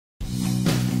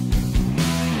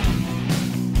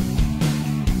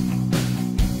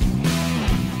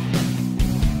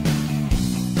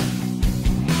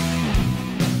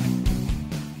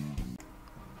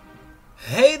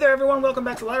everyone, welcome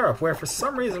back to Ladder Up, where for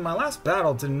some reason my last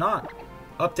battle did not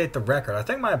update the record. I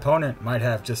think my opponent might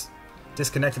have just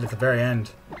disconnected at the very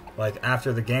end, like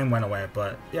after the game went away,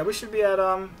 but yeah, we should be at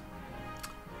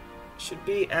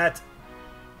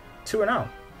 2-0,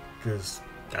 because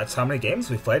that's how many games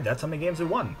we played, that's how many games we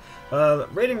won.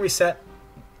 Rating reset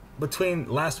between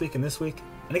last week and this week,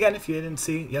 and again, if you didn't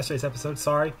see yesterday's episode,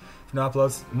 sorry for no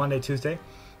uploads Monday, Tuesday.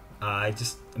 I'm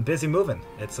busy moving.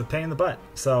 It's a pain in the butt.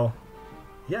 So,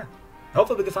 yeah.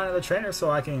 Hopefully we can find another trainer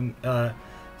so I can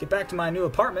get back to my new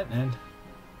apartment, and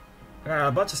I got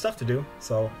a bunch of stuff to do.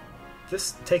 So,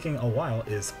 this taking a while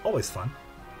is always fun.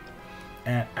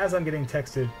 And as I'm getting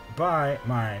texted by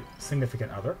my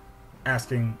significant other,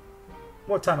 asking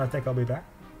what time I think I'll be back.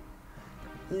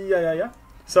 Yeah.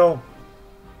 So,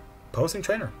 posting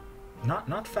trainer.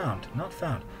 Not found.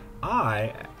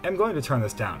 I am going to turn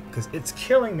this down because it's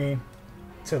killing me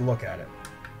to look at it.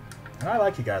 And I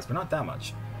like you guys, but not that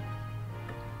much.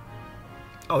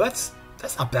 Oh, that's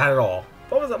not bad at all.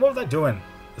 What was I doing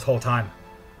this whole time?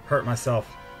 Hurt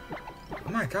myself. Oh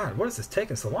my god, what is this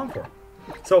taking so long for?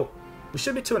 So, we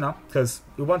should be 2-0 because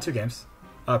we won 2 games.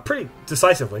 Pretty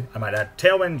decisively, I might add.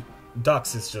 Tailwind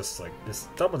Ducks is just like, this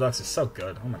Double Ducks is so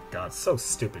good. Oh my god, so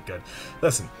stupid good.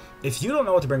 Listen, if you don't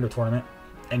know what to bring to a tournament,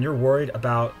 and you're worried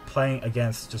about playing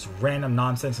against just random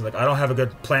nonsense, like I don't have a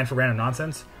good plan for random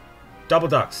nonsense, Double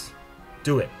Ducks,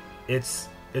 do it. It's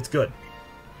good.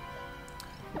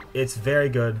 It's very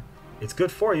good. It's good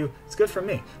for you. It's good for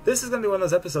me. This is going to be one of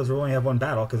those episodes where we only have one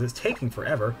battle because it's taking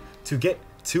forever to get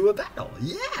to a battle.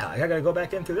 Yeah, I got to go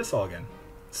back in through this all again.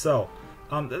 So,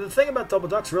 the thing about Double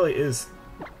Ducks really is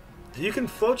you can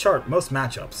flowchart most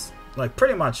matchups. Like,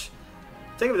 pretty much,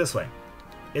 think of it this way.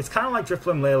 It's kind of like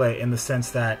Drifblim Lele in the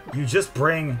sense that you just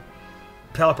bring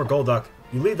Pelipper Golduck,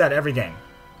 you leave that every game.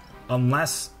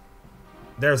 Unless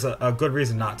there's a good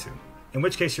reason not to. In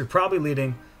which case you're probably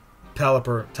leading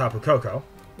Pelipper Tapu Koko.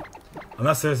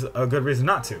 Unless there's a good reason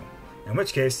not to. In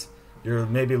which case, you're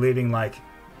maybe leading like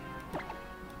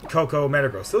Koko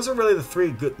Metagross. Those are really the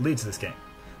 3 good leads of this game,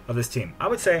 of this team. I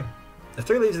would say the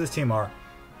 3 leads of this team are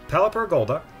Pelipper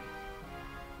Golduck,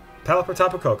 Pelipper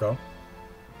Tapu Koko,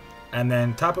 and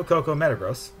then Tapu Koko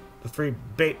Metagross, the 3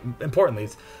 important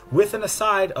leads, with an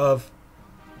aside of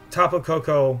Tapu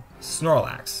Koko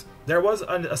Snorlax. There was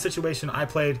a situation I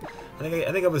played, I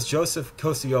think it was Joseph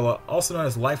Costiola, also known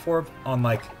as Life Orb, on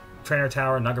like Trainer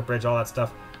Tower, Nugget Bridge, all that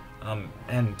stuff,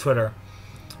 and Twitter.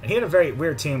 And he had a very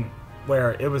weird team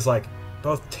where it was like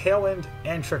both Tailwind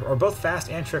and Trick, or both Fast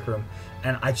and Trick Room,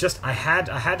 and I had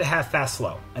to have Fast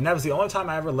Slow, and that was the only time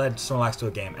I ever led Snorlax to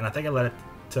a game, and I think I led it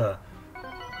to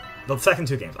the second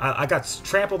 2 games. I got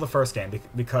trampled the first game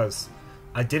because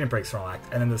I didn't break Snorlax,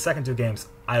 and then the second 2 games,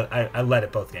 I led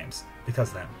it both games because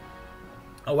of that.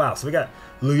 Oh wow, so we got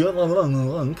I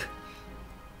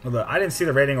didn't see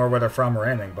the rating or where they're from or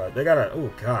anything, but they got a,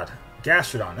 oh god,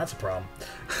 GastroDONE, that's a problem.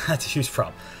 That's a huge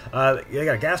problem. They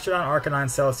got a GastroDONE, Arcanine,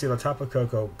 Celesteela, Tapu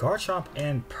Koko, Garchomp,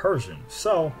 and Persian.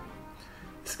 So,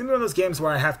 it's going to be one of those games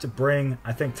where I have to bring,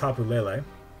 I think, Tapu Lele.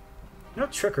 No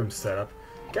Trick Room setup.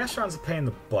 GastroDONE's a pain in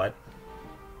the butt.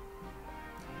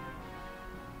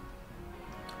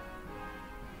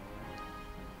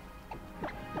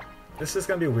 This is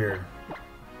going to be weird.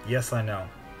 Yes, I know.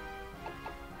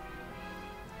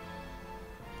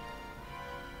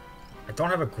 I don't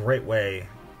have a great way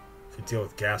to deal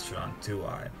with GastroDONE, do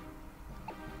I?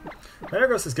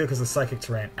 Metagross is good because of Psychic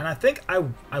Terrain, and I think I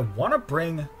want to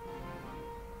bring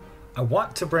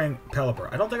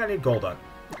Pelipper. I don't think I need Golduck.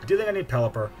 I do think I need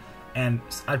Pelipper, and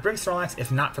I'd bring Snorlax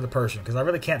if not for the Persian, because I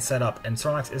really can't set up, and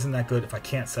Snorlax isn't that good if I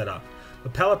can't set up.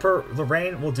 But Pelipper, the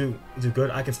rain will do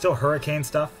good. I can still Hurricane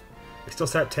stuff. I can still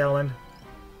set up Tailwind.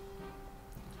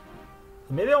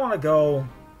 Maybe I want to go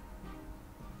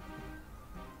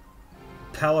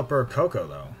Pelipper Koko,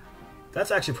 though.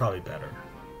 That's actually probably better.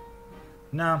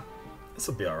 No, this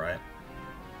will be alright.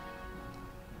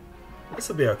 This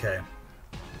will be okay.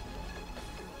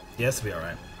 Yeah, this will be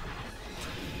alright.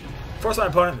 Force my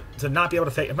opponent to not be able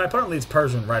to fake. If my opponent leads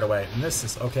Persian right away, then this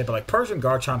is okay, but like Persian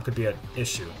Garchomp could be an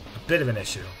issue. A bit of an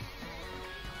issue.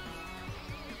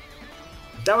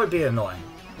 That would be annoying.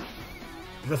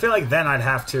 I feel like then I'd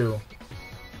have to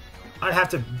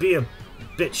be a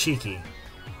bit cheeky.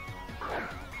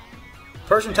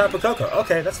 Persian Tapu Koko.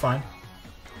 Okay, that's fine.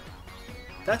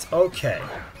 That's okay.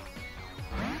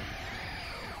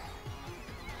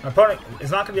 My opponent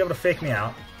is not going to be able to fake me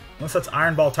out. Unless that's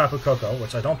Iron Ball Tapu Koko,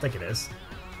 which I don't think it is.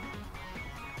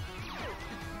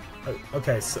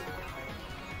 Okay, so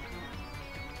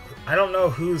I don't know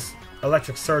whose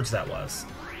Electric Surge that was.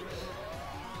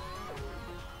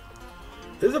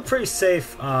 This is a pretty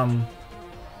safe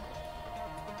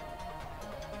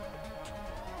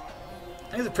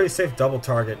think it's a pretty safe double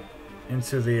target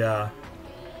into the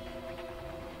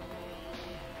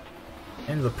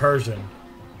Persian.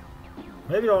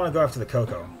 Maybe I want to go after the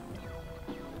Coco.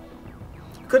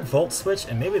 Could Volt Switch,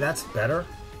 and maybe that's better.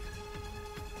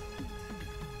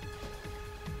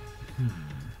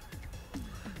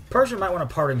 Persian might want a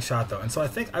parting shot, though, and so I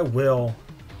think I will...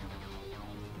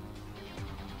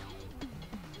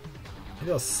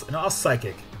 Maybe I'll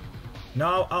Psychic.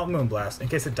 No, I'll Moonblast, in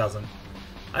case it doesn't.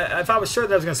 If I was sure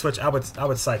that I was going to switch, I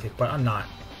would Psychic, but I'm not.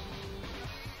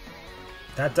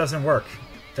 That doesn't work.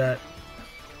 That...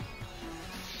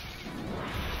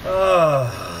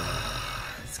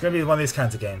 it's going to be one of these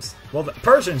kinds of games. Well, the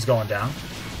Persian's going down.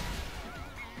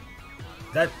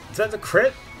 Is that the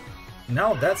crit?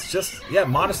 No, that's just... Yeah,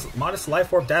 modest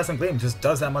Life Orb Dazzling Gleam just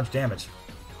does that much damage.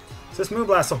 So this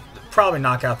Moonblast will probably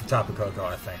knock out the Tapu Koko,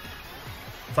 I think.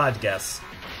 If I had to guess.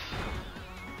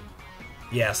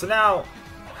 Yeah, so now...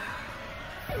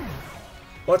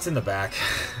 What's in the back?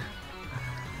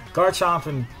 Garchomp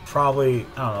and probably,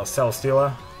 I don't know,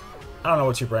 Celesteela. I don't know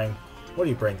what you bring. What do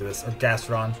you bring to this? Or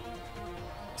Gastrodon?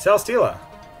 Celesteela.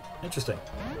 Interesting.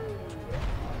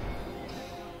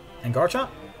 And Garchomp?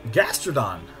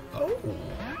 GastroDONE. Oh.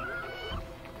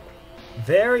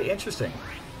 Very interesting.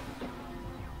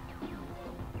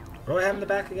 What do I have in the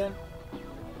back again?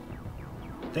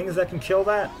 Things that can kill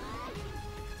that?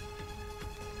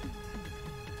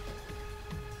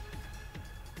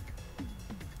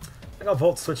 I think I'll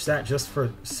Volt Switch that just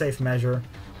for safe measure.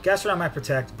 Gastrodon might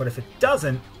protect, but if it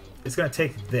doesn't, it's going to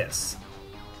take this.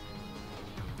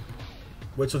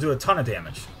 Which will do a ton of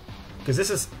damage. Because this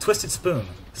is Twisted Spoon,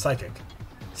 Psychic.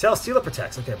 Celesteela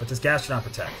protects, okay, but does Gastrodon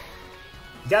protect?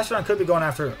 Gastrodon could be going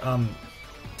after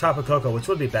Tapu Koko, which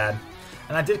would be bad.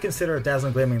 And I did consider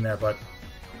Dazzling Gleaming there, but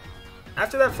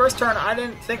after that first turn, I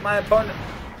didn't think my opponent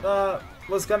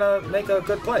was going to make a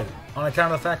good play on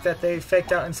account of the fact that they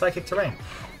faked out in Psychic Terrain.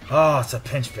 Oh, it's a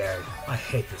Pinch Berry. I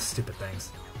hate these stupid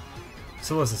things.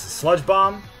 So what is this, a Sludge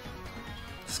Bomb?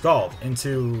 Scald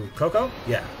into Koko?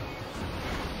 Yeah.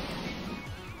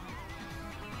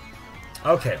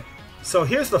 Okay, so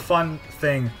here's the fun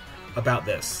thing about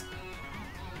this.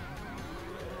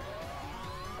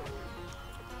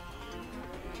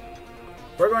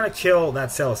 We're going to kill that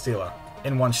Celesteela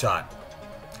in one shot.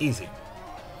 Easy.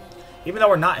 Even though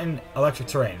we're not in electric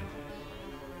terrain.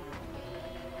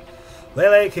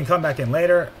 Lele can come back in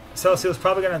later. Celesteela's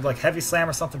probably going to like Heavy Slam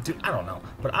or something. Dude, I don't know.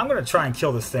 But I'm going to try and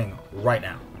kill this thing right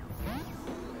now.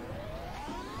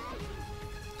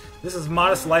 This is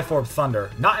Modest Life Orb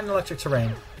Thunder. Not in electric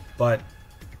terrain, but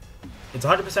it's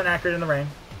 100% accurate in the rain.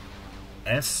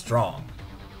 And it's strong.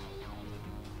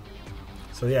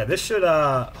 So yeah, this should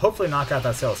hopefully knock out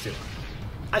that Celesteela.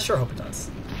 I sure hope it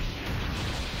does.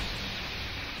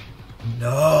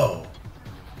 No.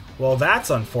 Well, that's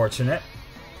unfortunate.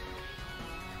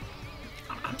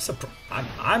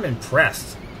 I'm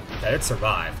impressed that it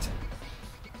survived.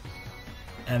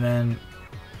 And then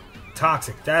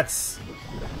Toxic, that's...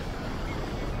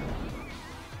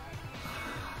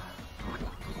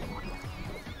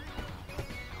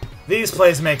 These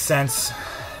plays make sense.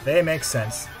 They make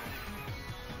sense.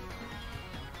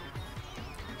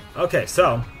 Okay,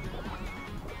 so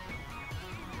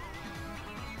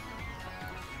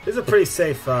this is a pretty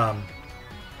safe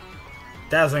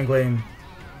Dazzling Gleam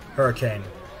Hurricane.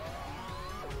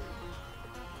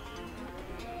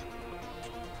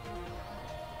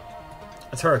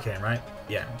 It's Hurricane, right?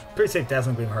 Yeah, pretty safe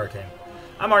Dazzling Gleam Hurricane.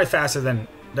 I'm already faster than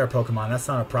their Pokemon. That's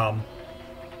not a problem.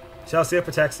 Celesteela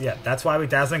protects. Yeah, that's why we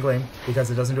Dazzling Gleam, because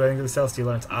it doesn't do anything to the Celesteela,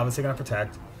 and it's obviously going to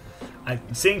protect.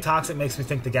 Seeing Toxic makes me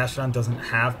think the Gastrodon doesn't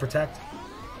have Protect.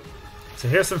 So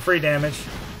here's some free damage.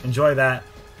 Enjoy that.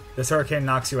 This Hurricane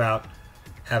knocks you out.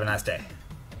 Have a nice day.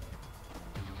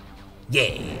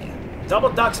 Yeah!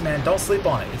 Double Ducks, man. Don't sleep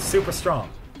on it. It's super strong.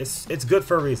 It's good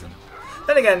for a reason.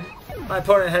 Then again, my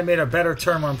opponent had made a better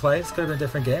turn one play. This could have been a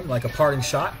different game, like a parting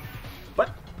shot. But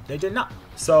they did not.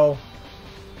 So,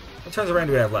 what turns of rain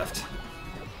do we have left?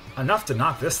 Enough to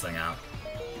knock this thing out.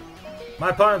 My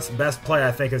opponent's best play,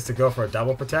 I think, is to go for a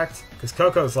double protect, because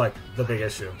Koko's like the big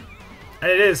issue,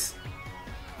 and it is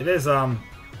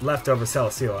leftover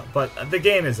Celesteela, but the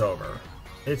game is over.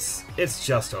 It's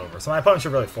just over. So my opponent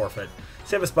should really forfeit.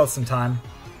 Save us both some time.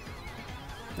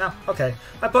 No, okay.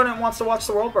 My opponent wants to watch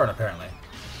the world burn, apparently.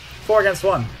 4 against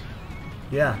 1.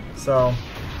 Yeah. So,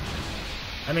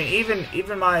 I mean,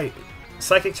 even my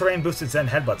Psychic Terrain boosted Zen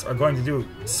Headbutts are going to do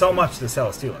so much to the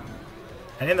Celesteela,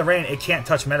 and in the rain, it can't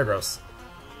touch Metagross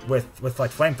with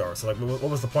like flamethrower. So like, what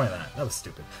was the point of that? That was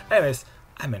stupid. Anyways,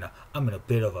 I'm in a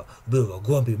bit of a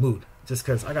grumpy mood just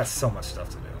because I got so much stuff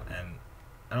to do, and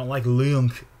I don't like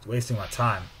Link wasting my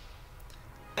time.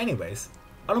 Anyways,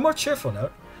 on a more cheerful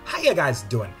note, how you guys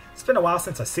doing? It's been a while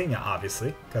since I've seen you,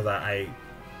 obviously, because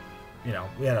you know,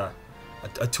 we had a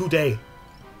 2-day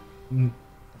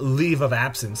leave of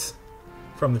absence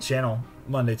from the channel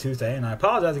Monday, Tuesday, and I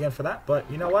apologize again for that, but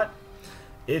you know what?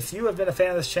 If you have been a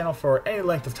fan of this channel for any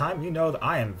length of time, you know that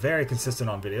I am very consistent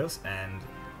on videos, and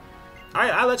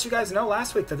I let you guys know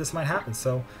last week that this might happen,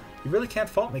 so you really can't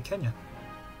fault me, can you?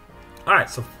 Alright,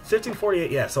 so 1548,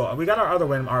 yeah, so we got our other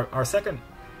win. Our second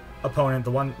opponent,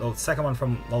 the second one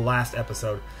from the last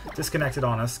episode, disconnected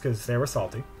on us because they were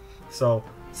salty. So,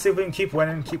 see if we can keep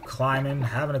winning, keep climbing,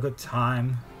 having a good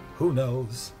time. Who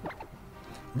knows?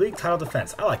 League title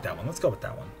defense. I like that one. Let's go with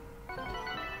that one.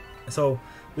 So,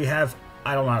 we have,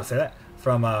 I don't know how to say that,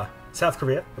 from South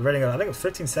Korea. The rating of, I think it was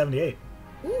 1578.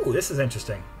 Ooh, this is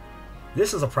interesting.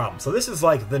 This is a problem. So this is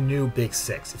like the new Big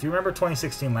Six. If you remember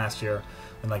 2016 last year,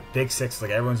 when like Big Six,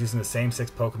 like everyone's using the same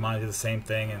 6 Pokemon, do the same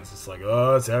thing, and it's just like,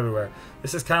 oh, it's everywhere.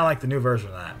 This is kind of like the new version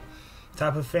of that.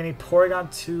 Tapu Fini, Porygon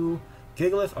 2,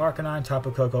 Gigalith, Arcanine,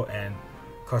 Tapu Koko, and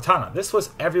Kartana. This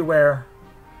was everywhere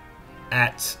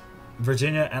at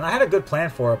Virginia, and I had a good plan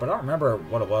for it, but I don't remember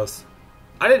what it was.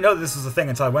 I didn't know that this was a thing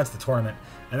until I went to the tournament,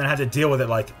 and then I had to deal with it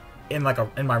like in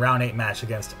my round 8 match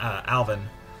against Alvin.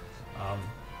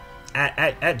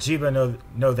 At Jiba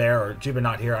no there, or Jiba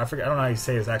not here. I forget. I don't know how you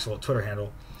say his actual Twitter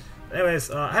handle. Anyways,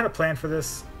 I had a plan for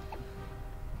this,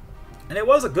 and it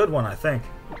was a good one, I think.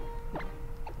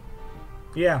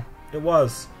 Yeah, it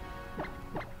was.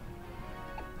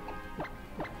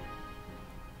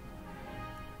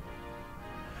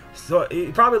 So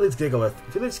he probably leads Gigalith.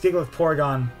 If he leads Gigalith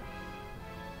Porygon,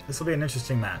 this will be an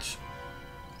interesting match.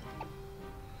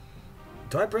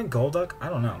 Do I bring Golduck? I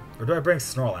don't know. Or do I bring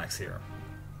Snorlax here?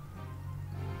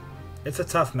 It's a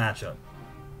tough matchup.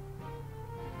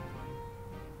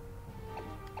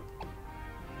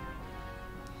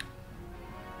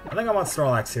 I think I want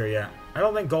Snorlax here, yeah. I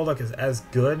don't think Golduck is as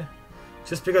good,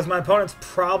 just because my opponent's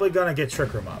probably going to get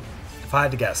Trick Room up, if I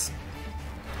had to guess.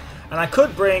 And I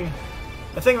could bring...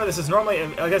 The thing about this is normally,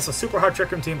 against a super hard Trick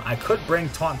Room team, I could bring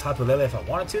Taunt and Tapu Lele if I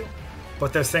wanted to,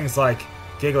 but there's things like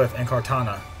Gigalith and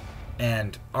Kartana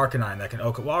and Arcanine that can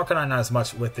OHKO. Well, Arcanine not as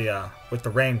much with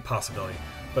the rain possibility.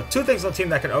 But 2 things on the team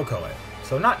that can OHKO it.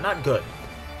 So not good.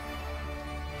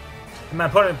 And my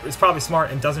opponent is probably smart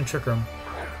and doesn't Trick Room.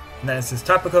 And then it's his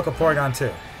Tapu Koko Porygon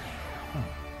too.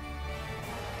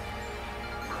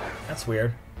 That's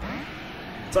weird.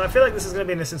 So I feel like this is going to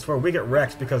be an instance where we get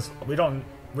wrecked because we don't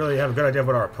really have a good idea of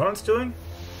what our opponent's doing.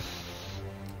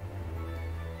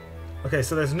 Okay,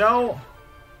 so there's no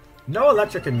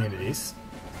electric immunities.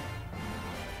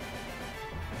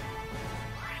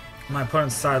 My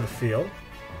opponent's side of the field.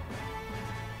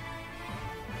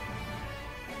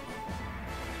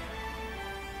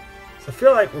 So I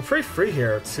feel like we're pretty free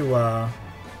here to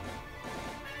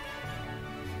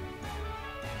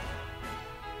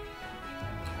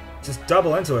just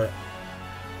double into it.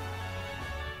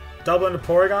 Double into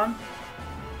Porygon.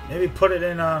 Maybe put it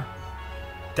in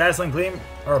Dazzling Gleam,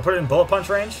 or put it in Bullet Punch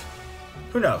range.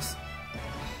 Who knows?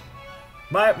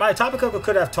 My Tapu Koko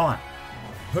could have Taunt.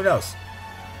 Who knows?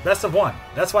 Best of 1.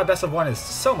 That's why Best of 1 is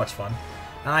so much fun.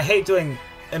 And I hate doing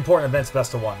important events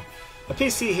Best of 1. A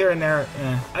PC here and there,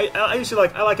 I usually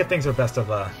like if things are best of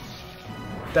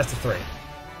 3.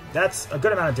 That's a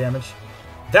good amount of damage.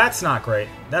 That's not great.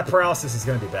 That paralysis is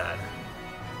going to be bad.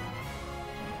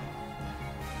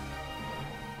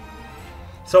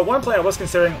 So one play I was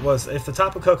considering was if the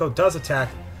Tapu Koko does attack,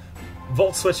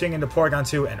 Volt switching into Porygon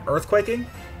 2 and Earthquaking,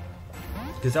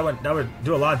 because that would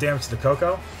do a lot of damage to the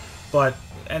Koko.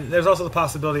 And there's also the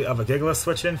possibility of a Gigalith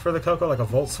switch in for the Koko, like a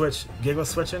Volt switch, Gigalith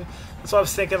switch in. So I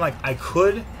was thinking like I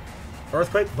could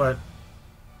Earthquake, but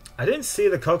I didn't see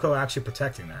the Koko actually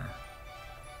protecting there,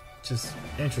 which is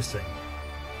interesting.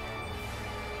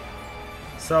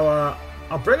 So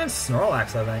I'll bring in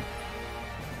Snorlax, I think.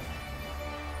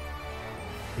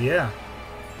 Yeah.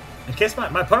 In case my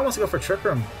opponent wants to go for Trick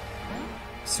Room,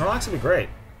 Snorlax would be great.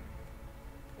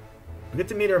 We get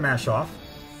the Meteor Mash off.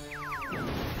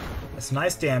 That's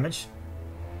nice damage.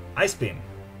 Ice Beam.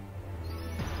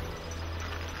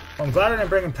 Well, I'm glad I didn't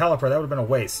bring in Pelipper. That would have been a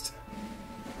waste.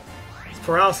 This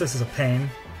paralysis is a pain.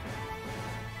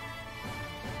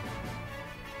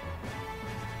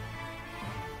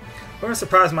 We're going to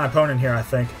surprise my opponent here, I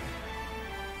think.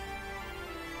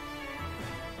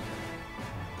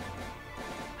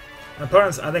 My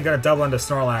opponent's, I think, going to double into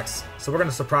Snorlax, so we're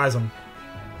going to surprise him.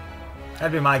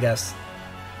 That'd be my guess.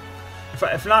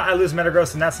 If not, I lose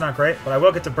Metagross, and that's not great, but I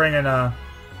will get to bring in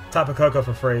Tapu Koko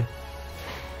for free.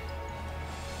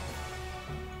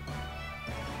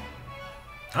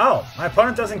 Oh, my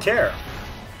opponent doesn't care.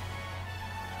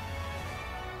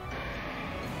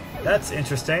 That's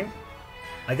interesting.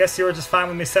 I guess you were just fine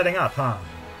with me setting up, huh?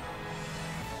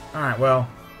 Alright, well.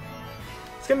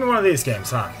 It's gonna be one of these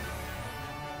games, huh?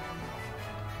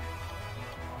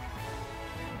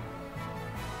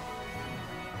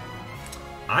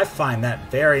 I find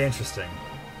that very interesting.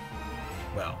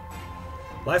 Well,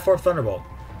 Life Orb Thunderbolt.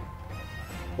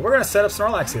 But we're gonna set up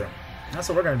Snorlax here. That's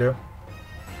what we're gonna do.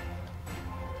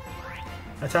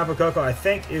 My Tapu Koko, I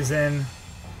think, is in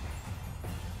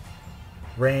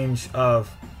range of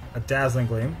a Dazzling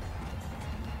Gleam.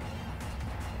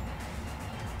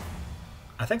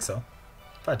 I think so,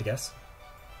 if I had to guess.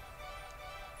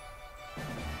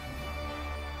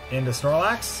 Into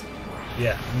Snorlax?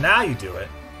 Yeah, now you do it.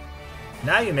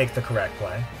 Now you make the correct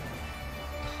play.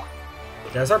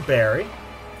 There's our berry.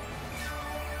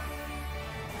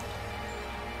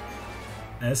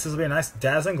 And this will be a nice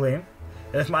Dazzling Gleam.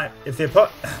 And if the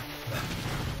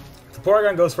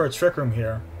Porygon goes for a Trick Room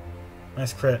here,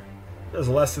 nice crit. There's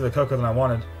less to the Koko than I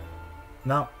wanted.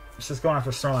 No, it's just going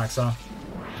after Snorlax, huh?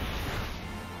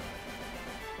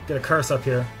 Get a curse up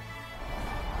here.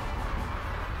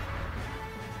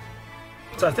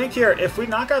 So I think here, if we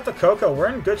knock out the Koko, we're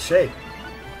in good shape.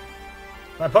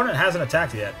 My opponent hasn't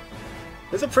attacked yet.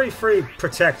 This is a pretty free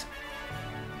Protect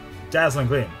Dazzling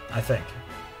Gleam, I think.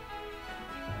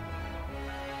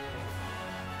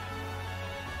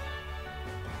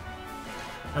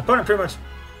 My opponent pretty much...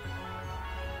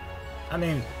 I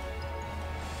mean...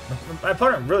 My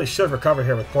opponent really should recover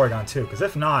here with Porygon too, because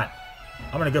if not,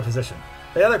 I'm in a good position.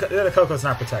 The other Koko's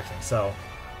not protecting, so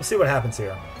we'll see what happens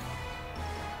here.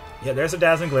 Yeah, there's a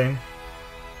Dazzling Gleam,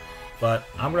 but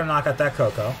I'm going to knock out that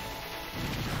Koko.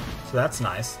 So that's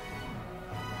nice.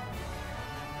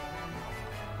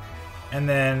 And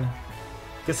then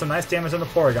get some nice damage on the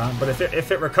Porygon, but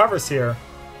if it recovers here,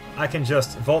 I can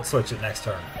just Volt Switch it next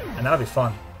turn, and that'll be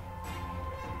fun.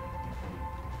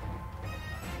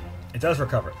 It does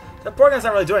recover. That Porygon's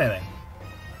not really doing anything.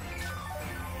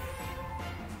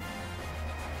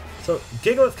 So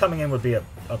Gigalith coming in would be a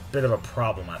bit of a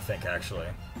problem, I think, actually.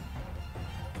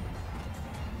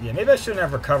 Yeah, maybe I shouldn't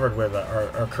have recovered with,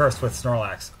 or cursed with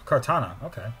Snorlax. Kartana,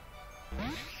 okay.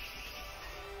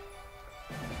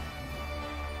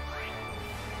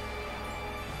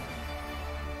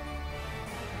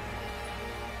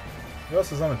 Who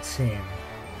else is on the team?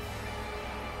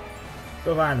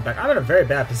 Go in the back. I'm in a very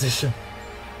bad position.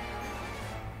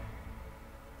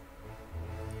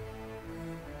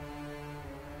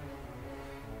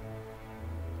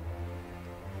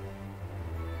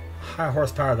 High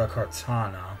horsepower, the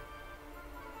Kartana.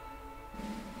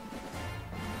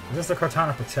 Is this the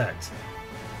Kartana Protect?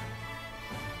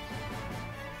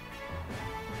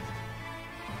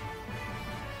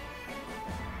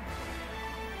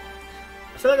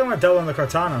 I feel like I'm going to double on the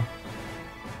Kartana.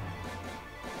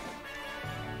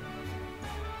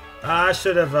 I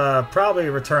should have probably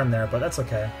returned there, but that's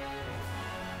okay.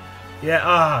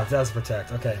 Yeah, it does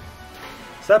Protect. Okay.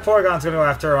 So that Porygon's going to go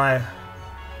after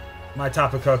my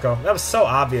Tapu Koko. That was so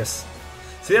obvious.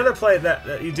 So the other play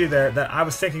that you do there that I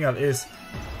was thinking of is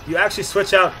you actually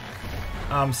switch out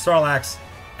Snorlax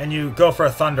and you go for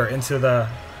a Thunder into the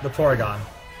Porygon.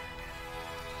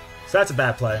 So that's a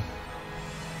bad play.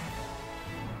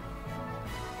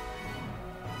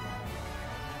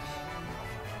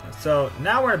 So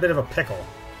now we're in a bit of a pickle.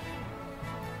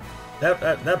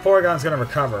 That Porygon's going to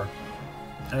recover.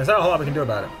 And there's not a whole lot we can do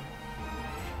about it.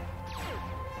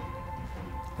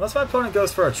 Unless my opponent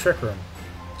goes for a Trick Room.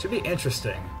 Should be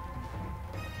interesting.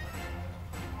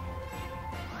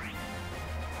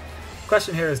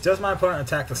 Question here is, does my opponent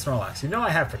attack the Snorlax? You know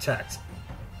I have Protect.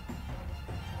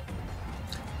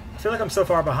 I feel like I'm so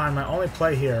far behind. My only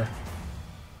play here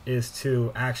is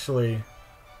to actually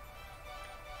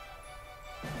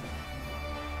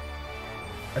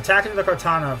attack into the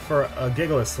Kartana for a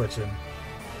Gigalith switch in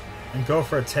and go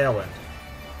for a Tailwind.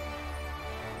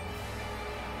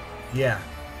 Yeah.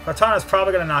 Kartana's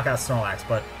probably going to knock out Snorlax,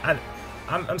 but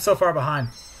I'm so far behind.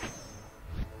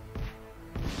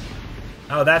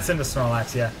 Oh, that's into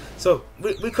Snorlax, yeah. So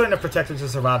we couldn't have protected to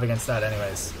survive against that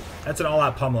anyways. That's an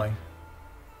all-out pummeling.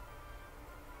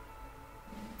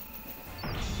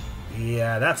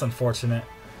 Yeah, that's unfortunate.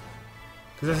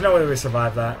 Because there's no way we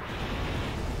survive that.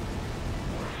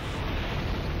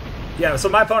 Yeah, so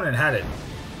my opponent had it.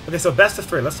 Okay, so best of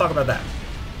 3. Let's talk about that.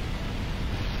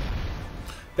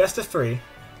 Best of 3.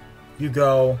 You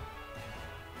go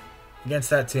against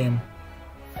that team.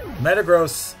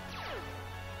 Metagross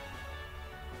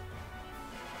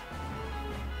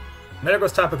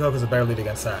Tapu Koko is a better lead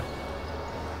against that.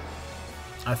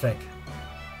 I think.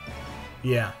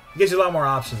 Yeah, it gives you a lot more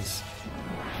options.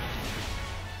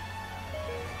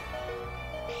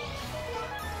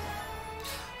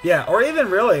 Yeah, or even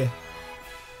really,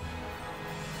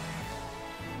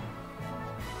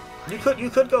 you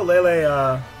could go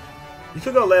Lele, you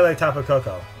could go Lele Tapu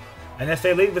Koko, and if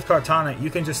they lead with Kartana,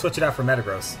 you can just switch it out for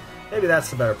Metagross. Maybe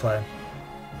that's the better play.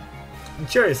 I'm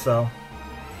curious though.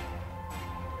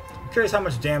 I'm curious how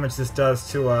much damage this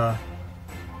does to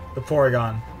the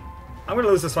Porygon. I'm gonna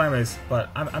lose this one anyways,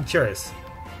 but I'm curious.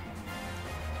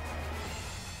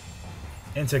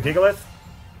 Into Gigalith?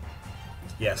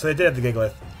 Yeah, so they did have the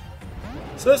Gigalith.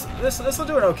 So this will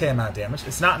do an okay amount of damage.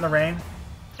 It's not in the rain,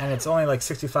 and it's only like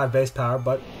 65 base power,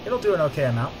 but it'll do an okay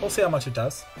amount. We'll see how much it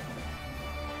does.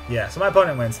 Yeah, so my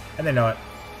opponent wins, and they know it.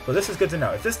 But this is good to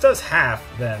know. If this does half,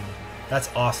 then that's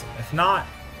awesome. If not,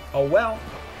 oh well.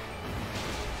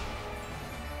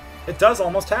 It does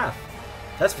almost half.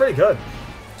 That's pretty good.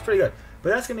 It's pretty good. But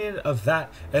that's going to be the end of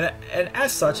that. And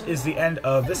as such is the end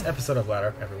of this episode of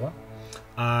Ladder, everyone.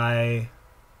 I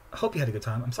hope you had a good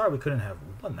time. I'm sorry we couldn't have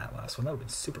won that last one. That would have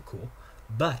been super cool.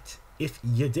 But if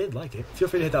you did like it, feel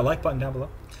free to hit that like button down below.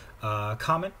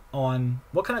 Comment on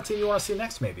what kind of team you want to see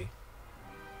next, maybe.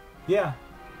 Yeah,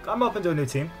 I'm open to a new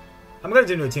team. I'm going to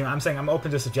do a new team. I'm saying I'm open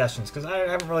to suggestions because I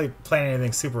haven't really planned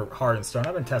anything super hard in stone.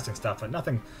 I've been testing stuff, but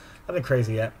nothing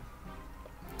crazy yet.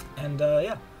 And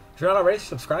yeah, if you're not already,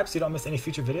 subscribe so you don't miss any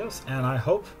future videos. And I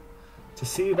hope to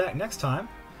see you back next time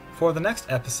for the next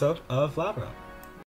episode of Labrador.